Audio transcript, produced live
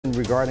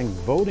regarding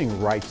voting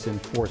rights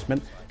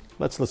enforcement.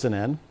 Let's listen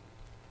in.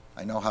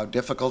 I know how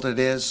difficult it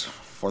is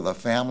for the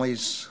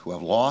families who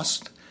have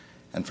lost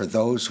and for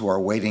those who are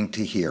waiting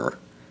to hear.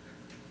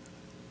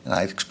 And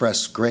I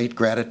express great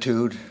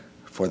gratitude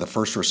for the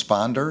first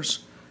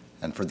responders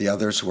and for the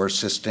others who are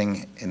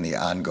assisting in the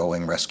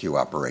ongoing rescue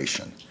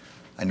operation.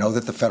 I know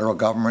that the federal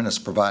government is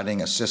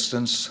providing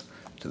assistance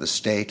to the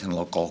state and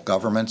local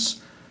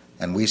governments,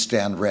 and we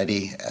stand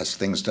ready as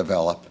things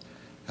develop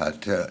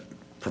to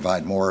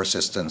provide more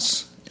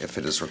assistance if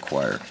it is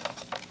required.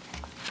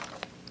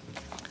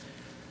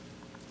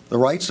 The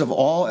rights of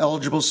all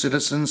eligible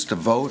citizens to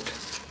vote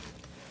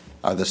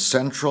are the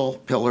central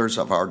pillars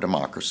of our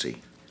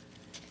democracy.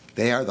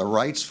 They are the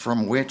rights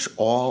from which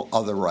all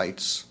other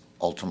rights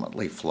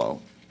ultimately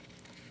flow.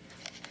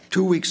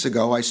 2 weeks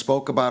ago, I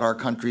spoke about our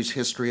country's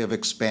history of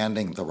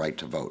expanding the right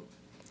to vote.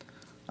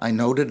 I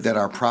noted that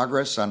our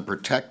progress on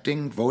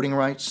protecting voting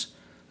rights,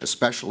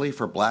 especially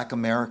for Black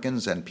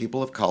Americans and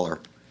people of color,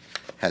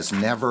 has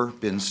never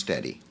been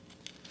steady.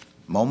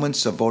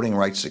 Moments of voting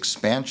rights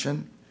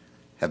expansion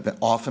have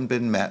often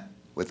been met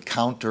with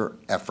counter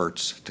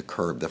efforts to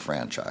curb the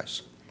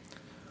franchise.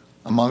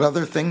 Among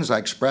other things, I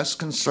expressed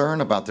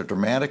concern about the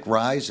dramatic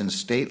rise in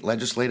state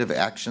legislative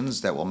actions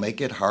that will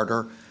make it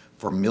harder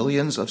for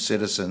millions of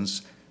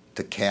citizens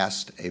to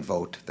cast a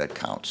vote that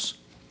counts.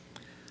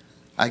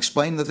 I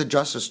explained that the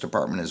Justice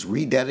Department is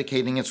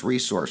rededicating its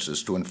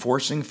resources to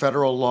enforcing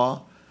federal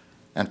law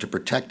and to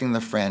protecting the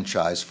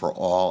franchise for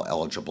all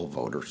eligible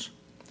voters.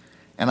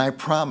 And I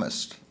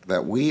promised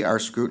that we are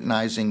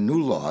scrutinizing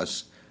new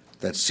laws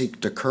that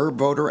seek to curb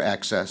voter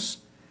access,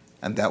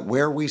 and that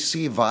where we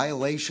see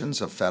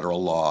violations of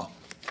federal law,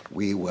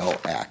 we will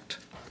act.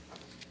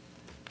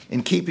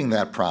 In keeping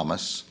that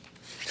promise,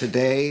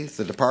 today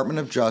the Department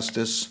of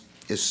Justice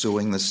is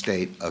suing the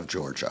state of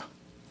Georgia.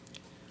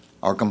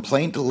 Our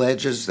complaint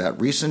alleges that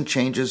recent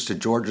changes to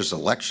Georgia's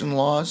election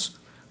laws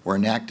were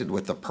enacted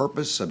with the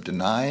purpose of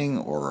denying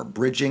or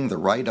abridging the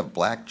right of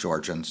Black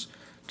Georgians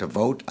to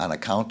vote on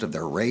account of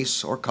their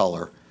race or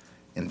color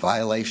in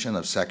violation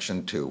of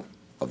Section 2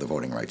 of the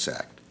Voting Rights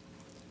Act.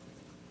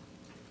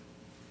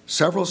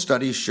 Several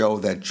studies show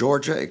that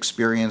Georgia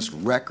experienced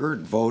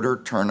record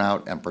voter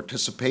turnout and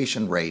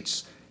participation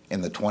rates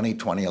in the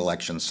 2020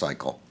 election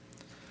cycle.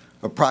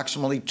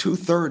 Approximately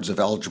 2/3 of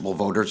eligible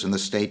voters in the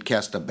state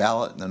cast a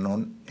ballot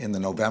in the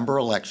November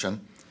election,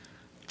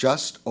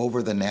 just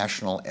over the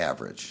national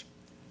average.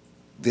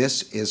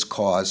 This is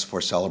cause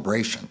for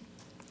celebration.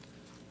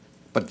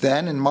 But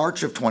then in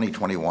March of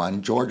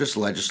 2021, Georgia's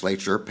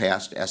legislature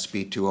passed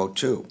SB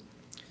 202.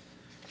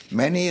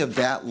 Many of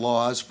that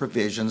law's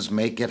provisions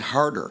make it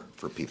harder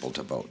for people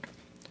to vote.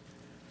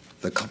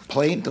 The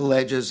complaint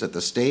alleges that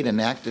the state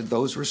enacted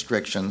those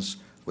restrictions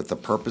with the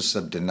purpose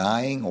of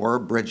denying or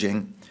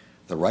abridging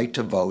the right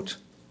to vote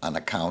on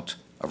account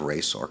of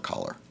race or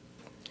color.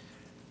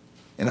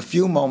 In a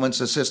few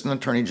moments, Assistant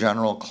Attorney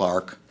General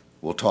Clark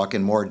will talk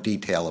in more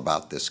detail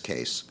about this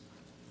case,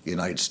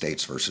 United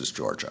States versus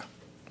Georgia.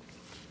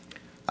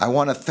 I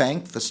want to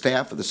thank the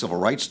staff of the Civil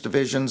Rights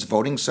Division's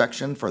voting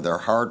section for their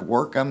hard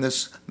work on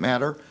this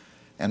matter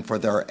and for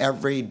their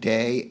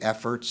everyday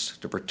efforts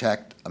to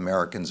protect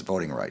Americans'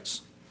 voting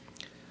rights.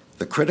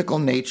 The critical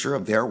nature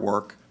of their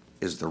work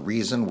is the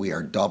reason we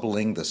are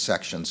doubling the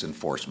section's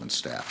enforcement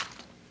staff.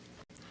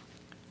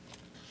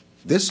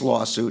 This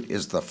lawsuit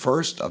is the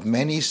first of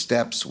many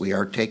steps we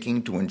are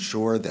taking to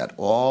ensure that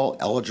all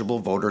eligible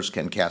voters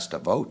can cast a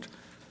vote,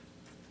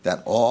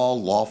 that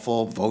all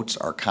lawful votes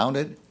are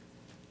counted,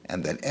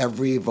 and that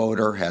every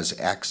voter has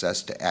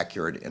access to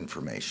accurate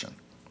information.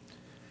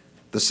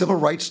 The Civil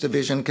Rights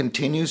Division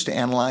continues to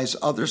analyze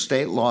other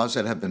state laws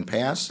that have been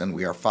passed, and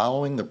we are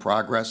following the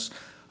progress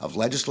of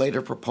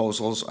legislative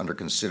proposals under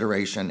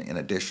consideration in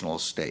additional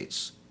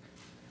states.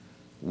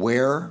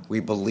 Where we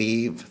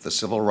believe the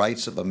civil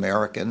rights of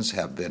Americans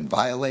have been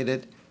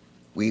violated,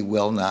 we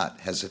will not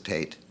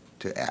hesitate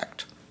to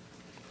act.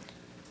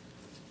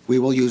 We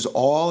will use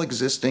all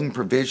existing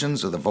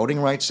provisions of the Voting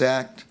Rights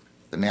Act,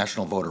 the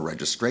National Voter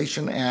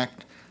Registration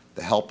Act,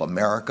 the Help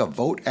America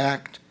Vote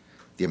Act,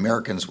 the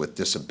Americans with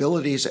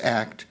Disabilities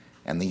Act,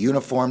 and the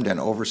Uniformed and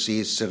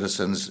Overseas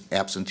Citizens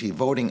Absentee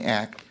Voting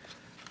Act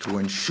to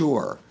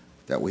ensure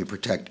that we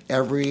protect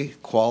every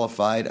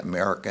qualified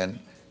American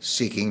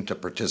seeking to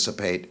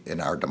participate in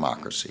our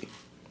democracy.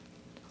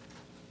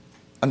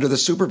 Under the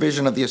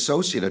supervision of the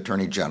Associate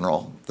Attorney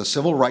General, the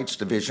Civil Rights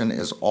Division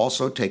is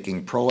also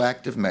taking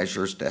proactive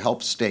measures to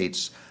help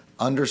states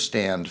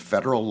understand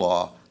federal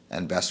law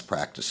and best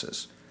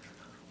practices.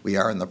 We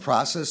are in the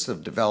process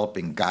of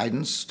developing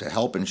guidance to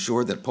help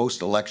ensure that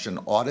post-election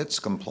audits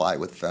comply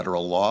with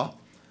federal law,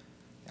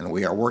 and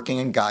we are working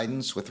in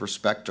guidance with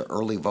respect to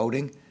early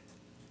voting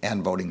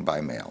and voting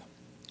by mail.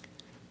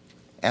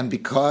 And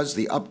because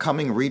the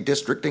upcoming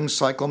redistricting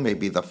cycle may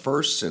be the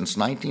first since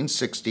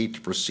 1960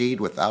 to proceed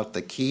without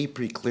the key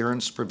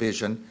preclearance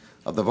provision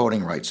of the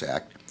Voting Rights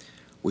Act,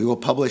 we will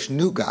publish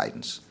new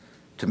guidance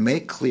to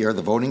make clear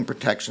the voting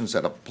protections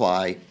that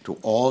apply to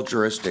all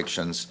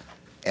jurisdictions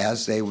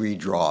as they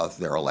redraw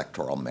their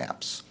electoral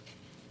maps.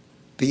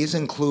 These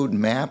include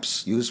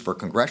maps used for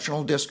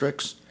congressional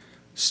districts,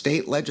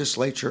 state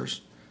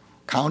legislatures,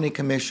 county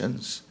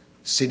commissions,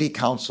 city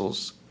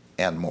councils,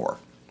 and more.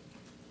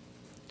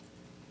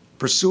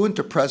 Pursuant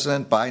to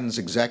President Biden's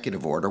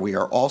executive order, we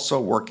are also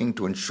working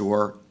to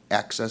ensure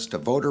access to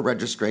voter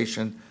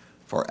registration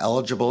for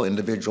eligible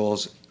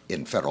individuals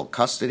in federal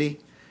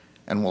custody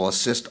and will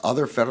assist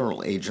other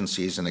federal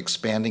agencies in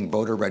expanding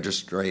voter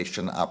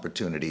registration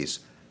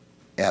opportunities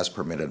as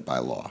permitted by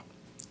law.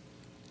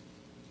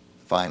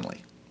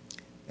 Finally,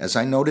 as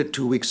I noted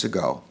 2 weeks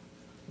ago,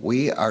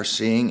 we are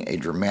seeing a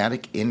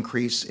dramatic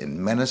increase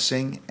in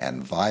menacing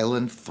and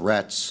violent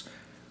threats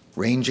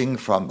ranging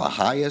from the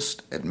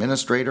highest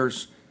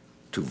administrators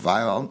to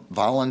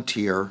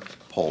volunteer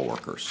poll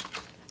workers.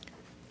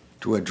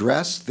 To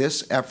address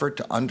this effort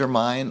to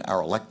undermine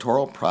our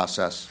electoral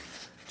process,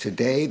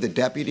 today the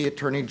Deputy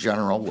Attorney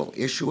General will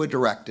issue a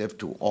directive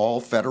to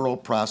all federal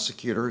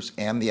prosecutors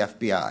and the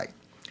FBI,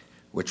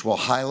 which will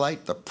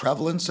highlight the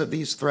prevalence of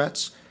these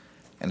threats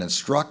and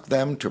instruct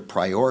them to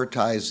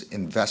prioritize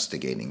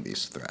investigating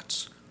these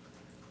threats.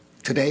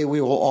 Today, we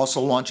will also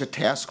launch a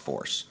task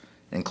force,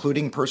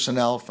 including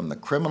personnel from the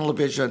Criminal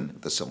Division,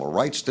 the Civil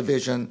Rights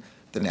Division,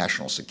 the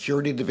National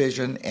Security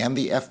Division, and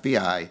the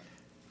FBI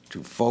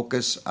to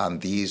focus on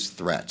these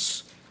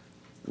threats.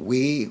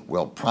 We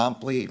will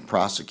promptly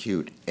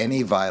prosecute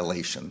any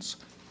violations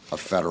of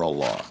federal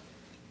law.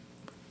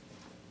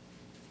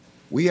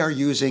 We are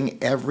using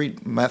every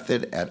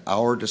method at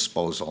our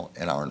disposal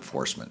in our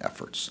enforcement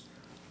efforts.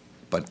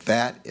 But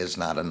that is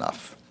not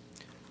enough.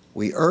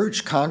 We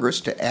urge Congress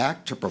to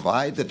act to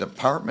provide the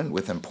Department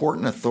with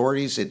important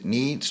authorities it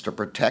needs to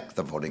protect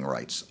the voting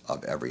rights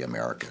of every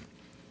American.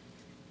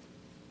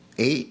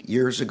 8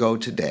 years ago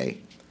today,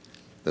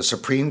 the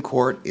Supreme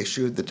Court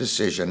issued the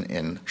decision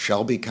in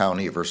Shelby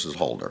County versus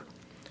Holder.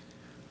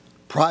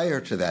 Prior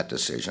to that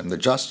decision, the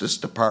Justice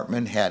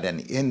Department had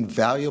an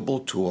invaluable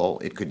tool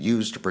it could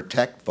use to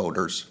protect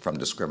voters from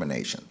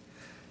discrimination,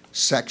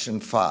 Section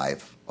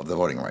 5 of the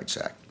Voting Rights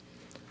Act.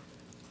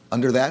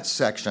 Under that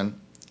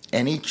section,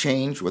 any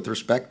change with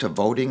respect to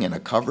voting in a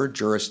covered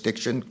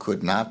jurisdiction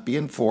could not be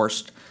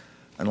enforced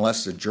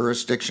unless the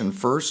jurisdiction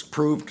first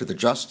proved to the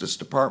Justice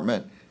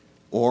Department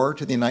or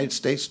to the United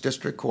States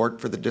District Court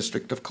for the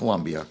District of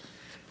Columbia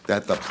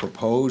that the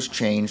proposed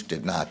change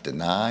did not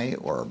deny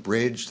or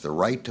abridge the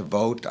right to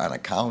vote on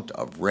account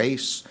of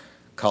race,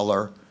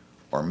 color,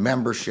 or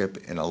membership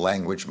in a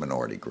language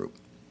minority group.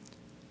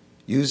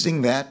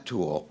 Using that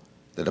tool,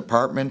 the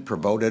Department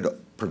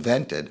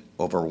prevented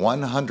over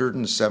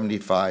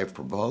 175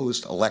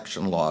 proposed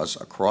election laws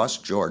across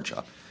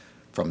Georgia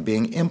from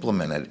being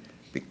implemented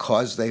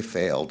because they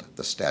failed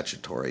the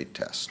statutory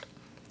test.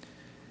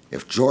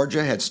 If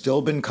Georgia had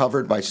still been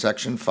covered by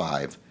Section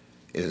 5,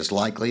 it is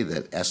likely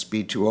that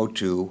SB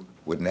 202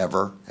 would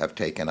never have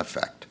taken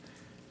effect.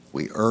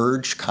 We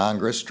urge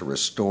Congress to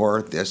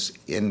restore this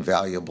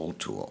invaluable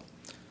tool.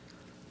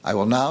 I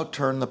will now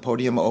turn the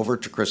podium over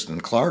to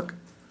Kristen Clark,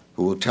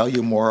 who will tell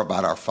you more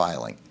about our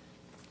filing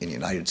in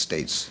United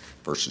States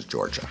versus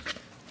Georgia.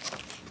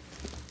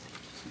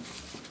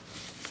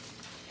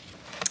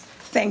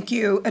 Thank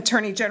you,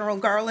 Attorney General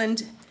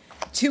Garland.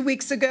 2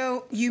 weeks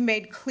ago, you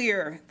made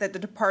clear that the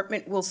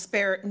Department will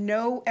spare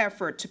no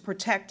effort to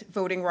protect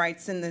voting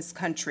rights in this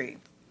country.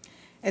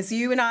 As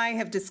you and I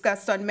have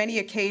discussed on many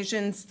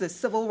occasions, the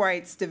Civil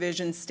Rights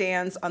Division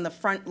stands on the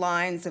front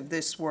lines of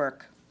this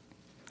work.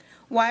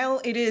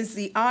 While it is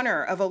the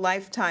honor of a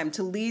lifetime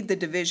to lead the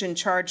division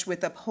charged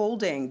with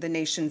upholding the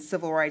nation's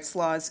civil rights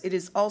laws, it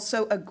is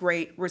also a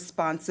great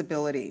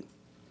responsibility.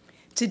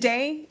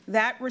 Today,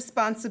 that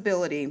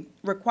responsibility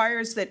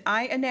requires that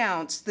I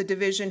announce the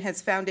division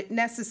has found it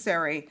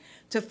necessary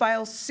to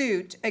file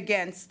suit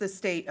against the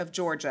state of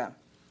Georgia.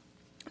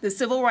 The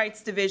Civil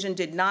Rights Division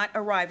did not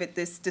arrive at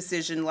this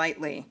decision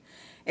lightly.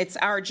 It's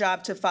our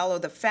job to follow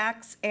the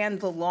facts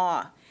and the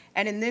law.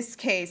 And in this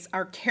case,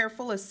 our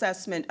careful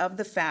assessment of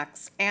the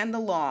facts and the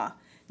law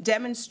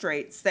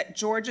demonstrates that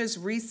Georgia's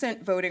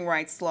recent voting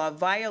rights law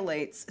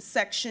violates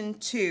Section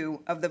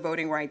 2 of the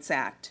Voting Rights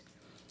Act.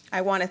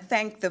 I want to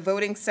thank the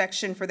voting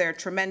section for their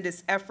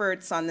tremendous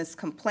efforts on this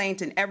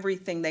complaint and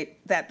everything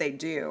that they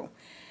do.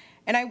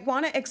 And I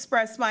want to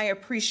express my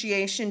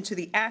appreciation to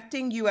the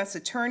acting U.S.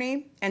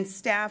 Attorney and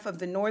staff of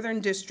the Northern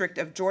District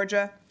of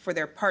Georgia for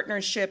their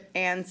partnership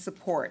and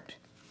support.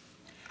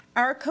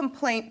 Our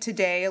complaint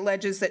today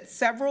alleges that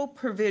several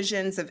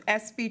provisions of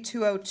SB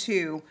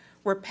 202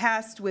 were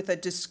passed with a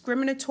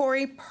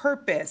discriminatory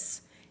purpose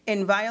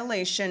in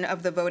violation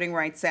of the Voting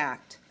Rights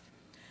Act.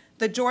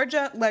 The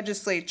Georgia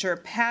legislature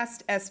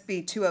passed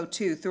SB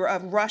 202 through a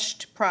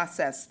rushed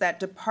process that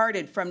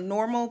departed from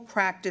normal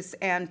practice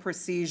and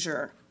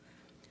procedure.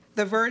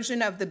 The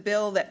version of the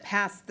bill that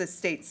passed the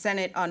state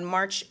Senate on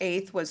March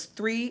 8th was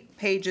 3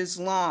 pages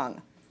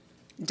long.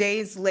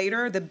 Days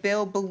later, the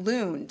bill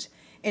ballooned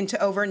into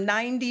over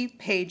 90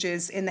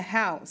 pages in the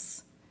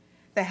House.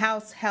 The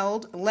House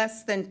held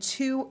less than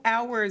 2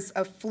 hours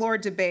of floor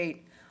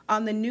debate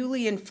on the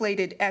newly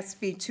inflated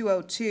SB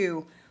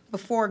 202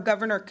 before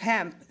Governor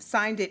Kemp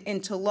signed it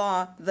into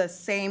law the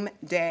same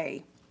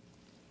day.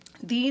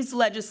 These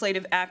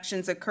legislative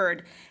actions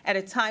occurred at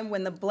a time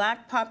when the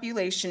Black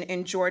population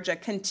in Georgia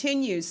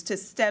continues to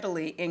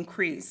steadily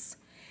increase.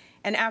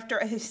 And after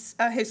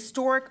a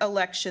historic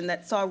election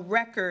that saw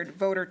record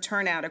voter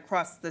turnout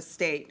across the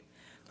state,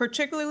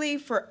 particularly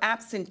for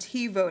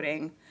absentee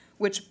voting,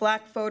 which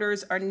Black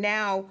voters are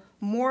now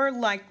more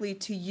likely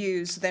to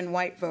use than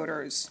white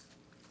voters.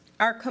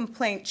 Our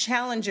complaint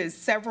challenges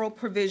several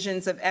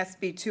provisions of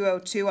SB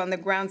 202 on the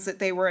grounds that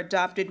they were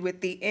adopted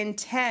with the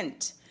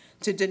intent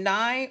to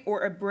deny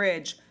or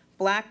abridge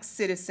Black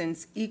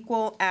citizens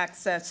equal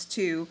access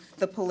to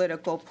the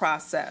political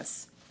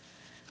process.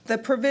 The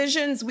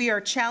provisions we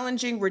are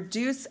challenging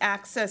reduce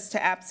access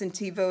to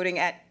absentee voting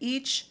at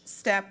each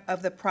step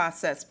of the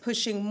process,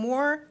 pushing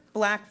more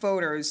Black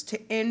voters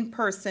to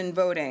in-person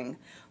voting,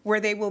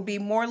 where they will be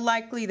more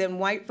likely than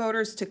white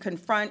voters to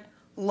confront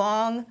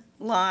long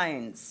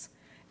lines.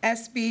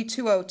 SB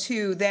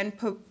 202 then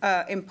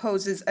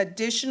imposes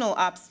additional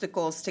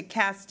obstacles to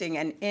casting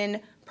an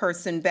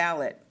in-person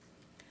ballot.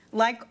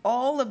 Like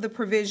all of the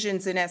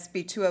provisions in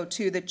SB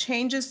 202, the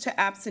changes to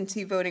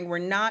absentee voting were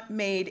not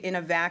made in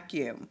a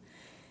vacuum.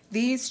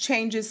 These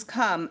changes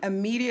come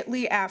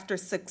immediately after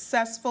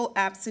successful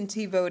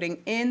absentee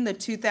voting in the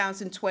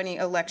 2020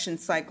 election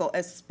cycle,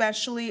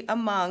 especially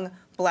among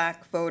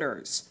Black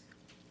voters.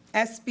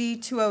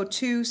 SB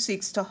 202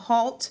 seeks to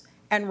halt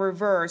and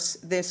reverse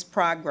this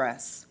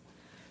progress.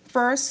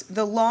 First,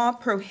 the law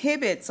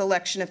prohibits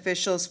election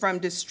officials from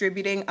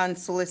distributing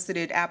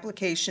unsolicited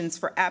applications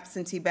for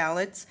absentee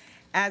ballots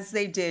as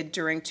they did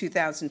during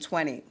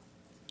 2020.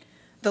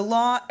 The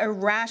law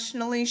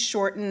irrationally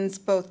shortens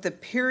both the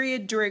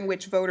period during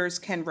which voters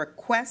can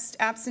request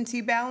absentee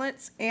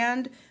ballots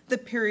and the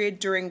period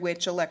during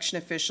which election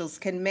officials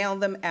can mail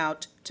them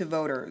out to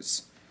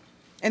voters.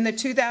 In the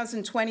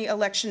 2020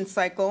 election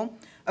cycle,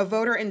 a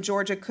voter in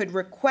Georgia could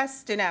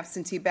request an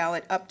absentee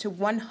ballot up to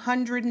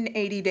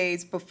 180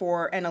 days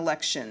before an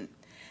election,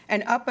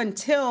 and up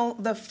until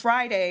the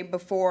Friday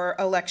before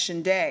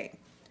Election Day.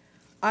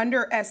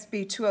 Under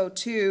SB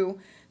 202,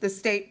 the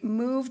state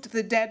moved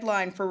the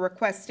deadline for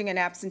requesting an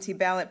absentee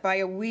ballot by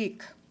a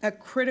week, a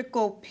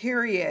critical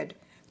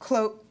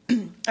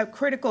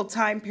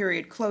time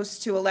period close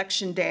to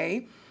Election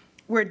Day,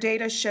 where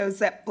data shows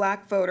that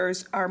Black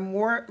voters are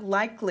more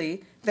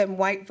likely than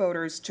white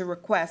voters to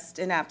request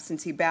an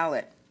absentee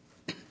ballot.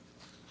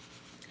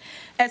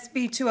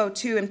 SB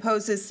 202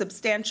 imposes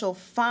substantial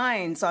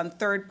fines on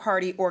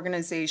third-party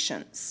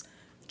organizations,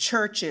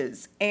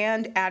 churches,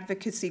 and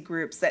advocacy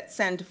groups that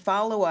send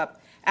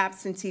follow-up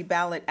absentee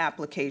ballot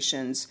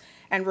applications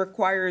and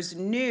requires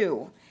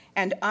new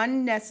and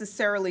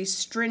unnecessarily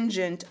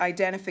stringent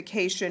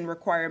identification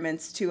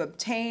requirements to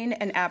obtain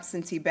an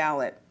absentee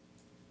ballot.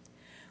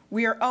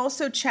 We are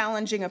also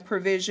challenging a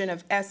provision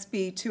of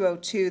SB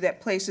 202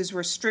 that places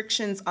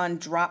restrictions on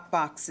drop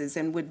boxes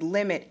and would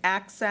limit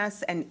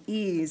access and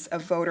ease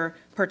of voter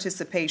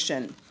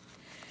participation.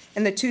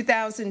 In the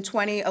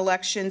 2020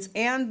 elections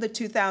and the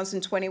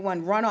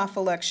 2021 runoff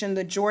election,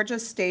 the Georgia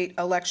State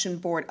Election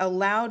Board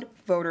allowed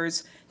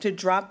voters to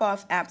drop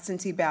off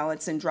absentee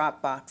ballots in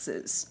drop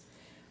boxes.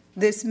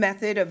 This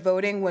method of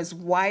voting was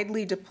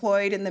widely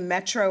deployed in the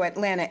metro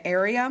Atlanta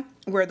area,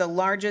 where the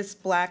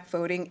largest Black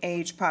voting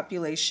age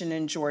population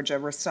in Georgia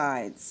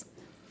resides.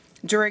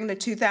 During the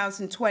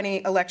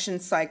 2020 election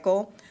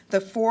cycle, the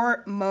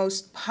 4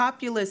 most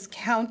populous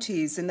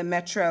counties in the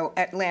metro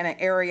Atlanta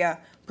area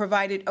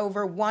provided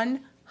over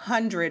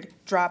 100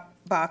 drop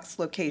box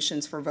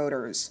locations for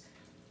voters.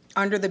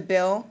 Under the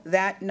bill,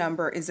 that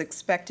number is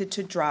expected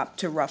to drop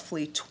to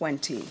roughly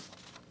 20.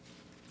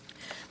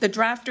 The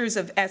drafters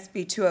of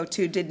SB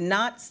 202 did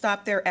not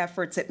stop their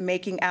efforts at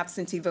making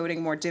absentee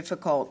voting more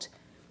difficult.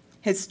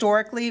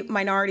 Historically,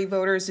 minority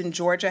voters in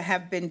Georgia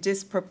have been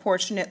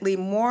disproportionately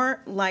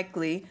more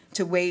likely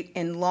to wait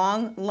in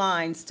long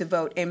lines to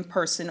vote in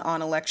person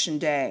on Election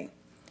Day.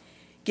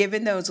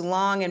 Given those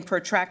long and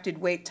protracted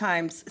wait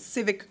times,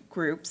 civic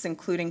groups,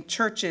 including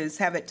churches,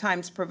 have at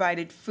times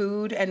provided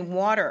food and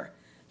water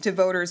to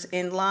voters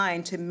in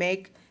line to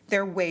make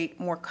their wait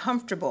more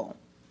comfortable.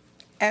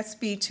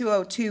 SB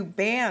 202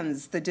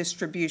 bans the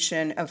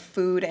distribution of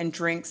food and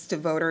drinks to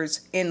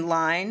voters in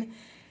line.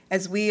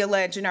 As we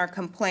allege in our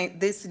complaint,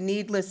 this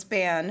needless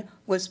ban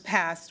was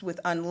passed with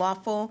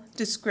unlawful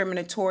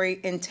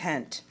discriminatory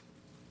intent.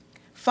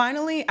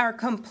 Finally, our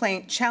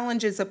complaint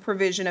challenges a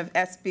provision of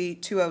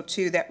SB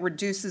 202 that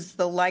reduces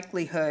the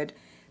likelihood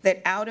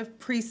that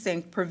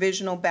out-of-precinct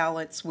provisional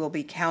ballots will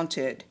be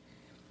counted.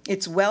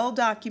 It's well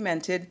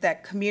documented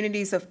that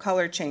communities of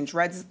color change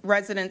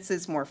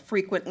residences more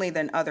frequently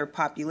than other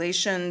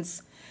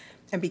populations,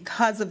 and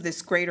because of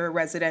this greater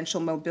residential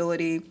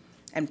mobility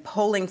and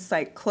polling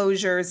site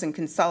closures and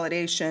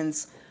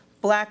consolidations,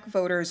 Black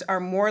voters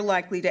are more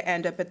likely to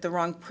end up at the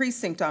wrong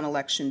precinct on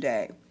Election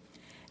Day.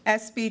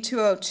 SB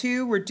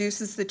 202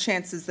 reduces the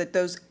chances that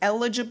those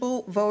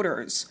eligible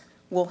voters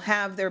will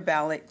have their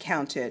ballot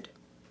counted.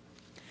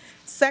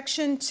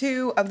 Section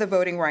 2 of the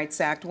Voting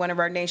Rights Act, one of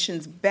our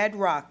nation's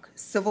bedrock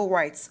civil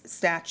rights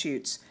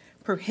statutes,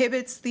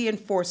 prohibits the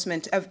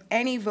enforcement of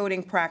any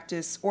voting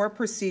practice or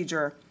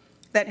procedure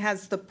that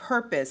has the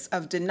purpose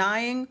of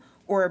denying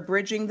or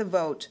abridging the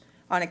vote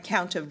on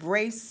account of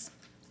race,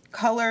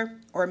 color,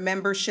 or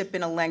membership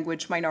in a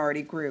language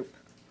minority group.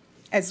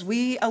 As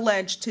we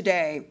allege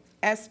today,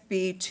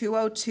 SB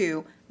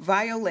 202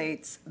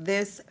 violates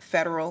this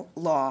federal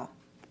law.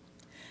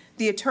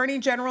 The Attorney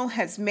General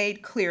has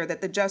made clear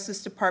that the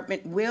Justice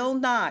Department will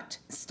not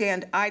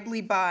stand idly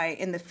by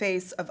in the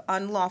face of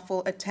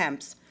unlawful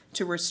attempts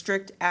to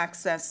restrict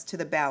access to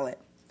the ballot.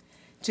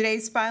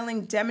 Today's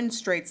filing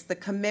demonstrates the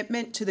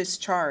commitment to this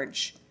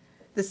charge.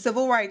 The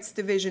Civil Rights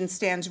Division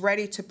stands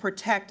ready to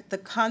protect the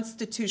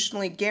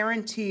constitutionally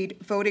guaranteed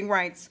voting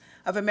rights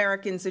of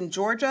Americans in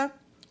Georgia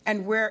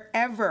and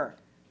wherever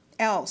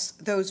else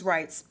those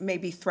rights may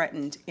be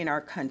threatened in our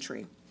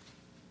country.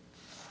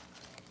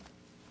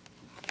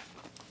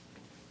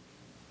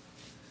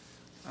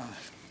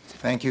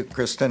 Thank you,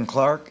 Kristen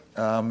Clark.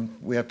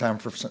 We have time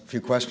for a few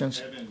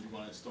questions. Evan, do you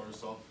want to start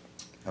us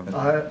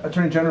off?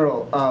 Attorney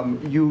General,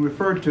 you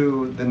referred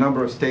to the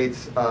number of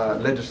states'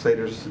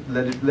 legislatures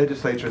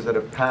that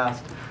have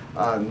passed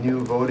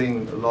new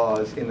voting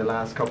laws in the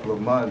last couple of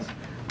months.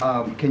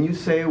 Can you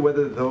say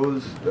whether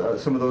those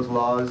some of those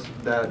laws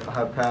that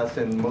have passed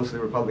in mostly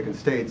Republican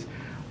states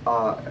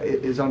are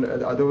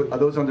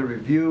those under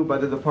review by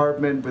the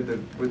department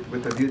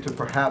with a view to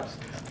perhaps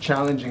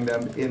challenging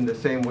them in the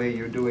same way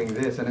you're doing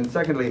this? And then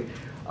secondly,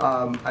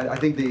 I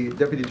think the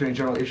Deputy Attorney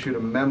General issued a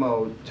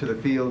memo to the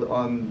field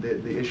on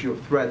the issue of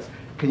threats.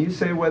 Can you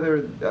say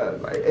whether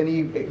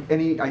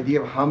any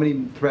idea of how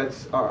many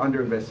threats are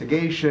under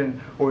investigation,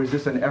 or is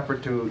this an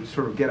effort to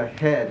sort of get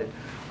ahead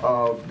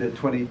of the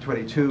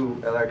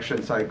 2022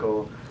 election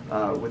cycle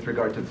with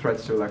regard to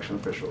threats to election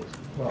officials?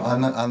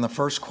 On the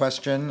first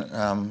question,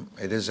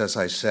 it is, as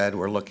I said,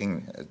 we're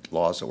looking at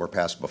laws that were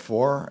passed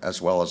before,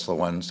 as well as the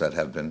ones that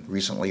have been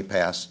recently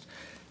passed,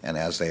 and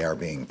as they are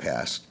being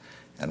passed.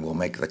 And we'll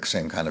make the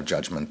same kind of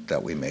judgment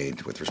that we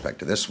made with respect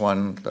to this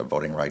one. The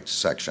voting rights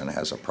section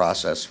has a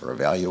process for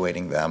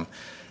evaluating them,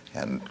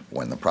 and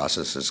when the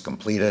process is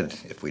completed,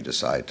 if we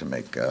decide to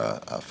make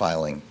a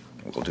filing,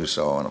 we'll do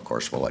so, and of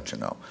course we'll let you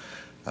know.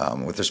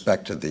 With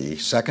respect to the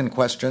second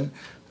question,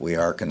 we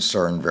are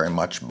concerned very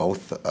much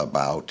both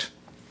about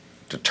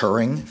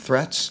deterring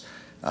threats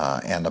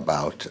and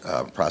about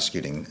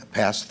prosecuting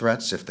past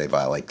threats if they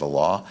violate the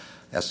law.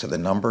 As to the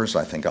numbers,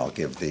 I think I'll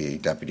give the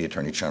Deputy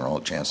Attorney General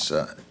a chance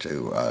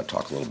to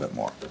talk a little bit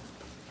more.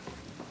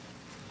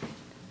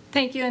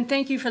 Thank you, and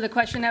thank you for the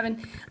question,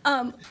 Evan.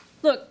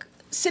 Look,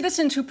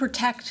 citizens who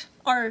protect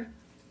our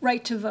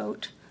right to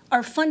vote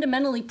are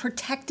fundamentally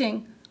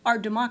protecting our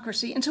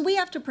democracy, and so we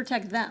have to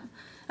protect them.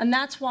 And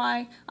that's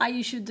why I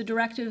issued the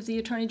directive the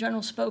Attorney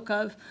General spoke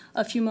of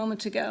a few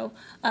moments ago,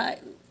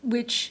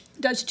 which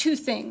does two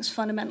things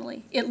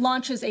fundamentally. It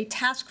launches a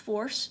task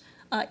force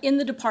in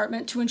the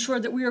department to ensure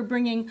that we are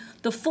bringing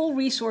the full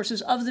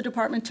resources of the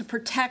department to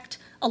protect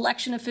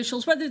election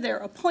officials, whether they're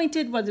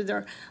appointed, whether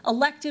they're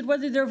elected,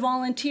 whether they're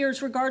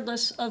volunteers,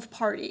 regardless of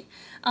party.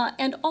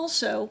 And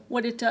also,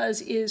 what it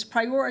does is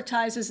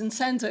prioritizes and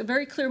sends a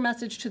very clear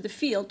message to the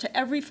field, to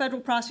every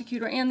federal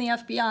prosecutor and the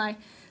FBI,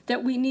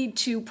 that we need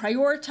to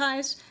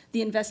prioritize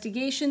the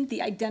investigation,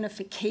 the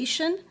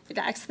identification. It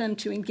asks them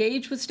to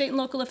engage with state and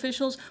local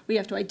officials. We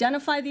have to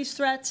identify these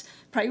threats,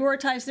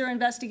 prioritize their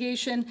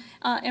investigation,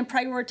 and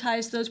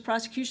prioritize those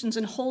prosecutions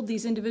and hold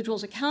these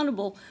individuals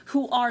accountable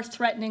who are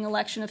threatening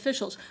election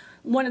officials.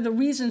 One of the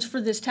reasons for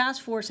this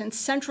task force and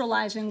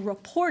centralizing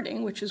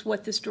reporting, which is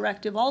what this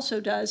directive also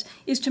does,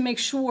 is to make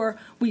sure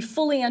we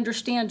fully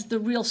understand the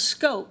real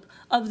scope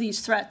of these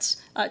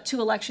threats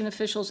to election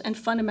officials and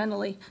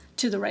fundamentally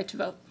to the right to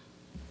vote.